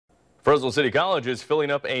Fresno City College is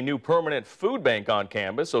filling up a new permanent food bank on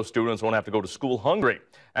campus so students won't have to go to school hungry.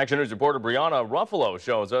 Action News reporter Brianna Ruffalo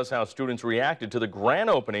shows us how students reacted to the grand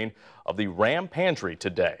opening of the Ram Pantry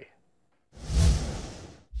today.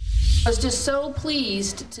 I was just so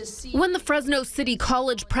pleased to see. When the Fresno City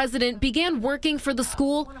College president began working for the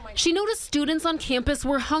school, she noticed students on campus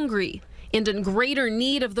were hungry and in greater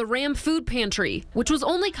need of the Ram Food Pantry, which was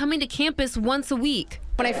only coming to campus once a week.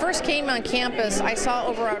 When I first came on campus, I saw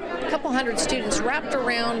over a couple hundred students wrapped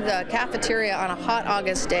around the cafeteria on a hot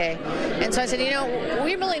August day. And so I said, you know,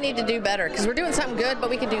 we really need to do better because we're doing something good, but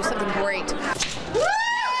we can do something great.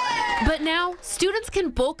 But now, students can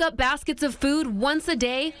bulk up baskets of food once a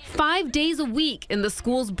day, 5 days a week in the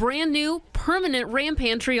school's brand new permanent Ram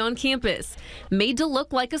Pantry on campus, made to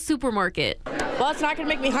look like a supermarket. Well, it's not going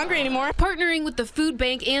to make me hungry anymore. Partnering with the food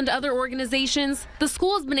bank and other organizations, the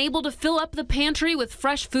school has been able to fill up the pantry with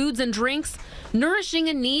fresh foods and drinks, nourishing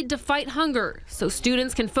a need to fight hunger so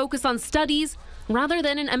students can focus on studies rather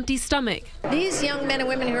than an empty stomach. These young men and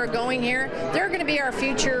women who are going here, they're going to be our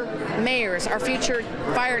future mayors, our future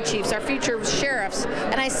fire chiefs, our future sheriffs.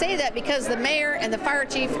 And I say that because the mayor and the fire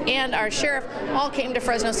chief and our sheriff all came to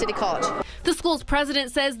Fresno City College. The school's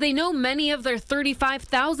president says they know many of their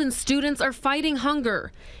 35,000 students are fighting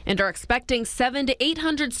hunger and are expecting 700 to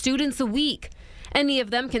 800 students a week. Any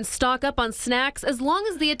of them can stock up on snacks as long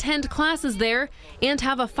as they attend classes there and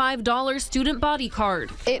have a $5 student body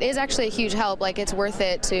card. It is actually a huge help. Like, it's worth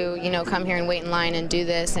it to, come here and wait in line and do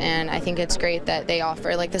this. And I think it's great that they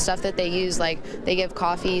offer, like, the stuff that they use, like, they give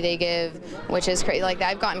coffee, which is crazy. Like,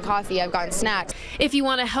 I've gotten coffee, I've gotten snacks. If you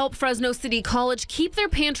want to help Fresno City College keep their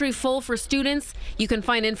pantry full for students, you can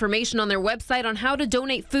find information on their website on how to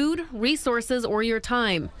donate food, resources, or your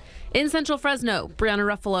time. In Central Fresno, Brianna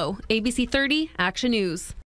Ruffalo, ABC 30 Action News.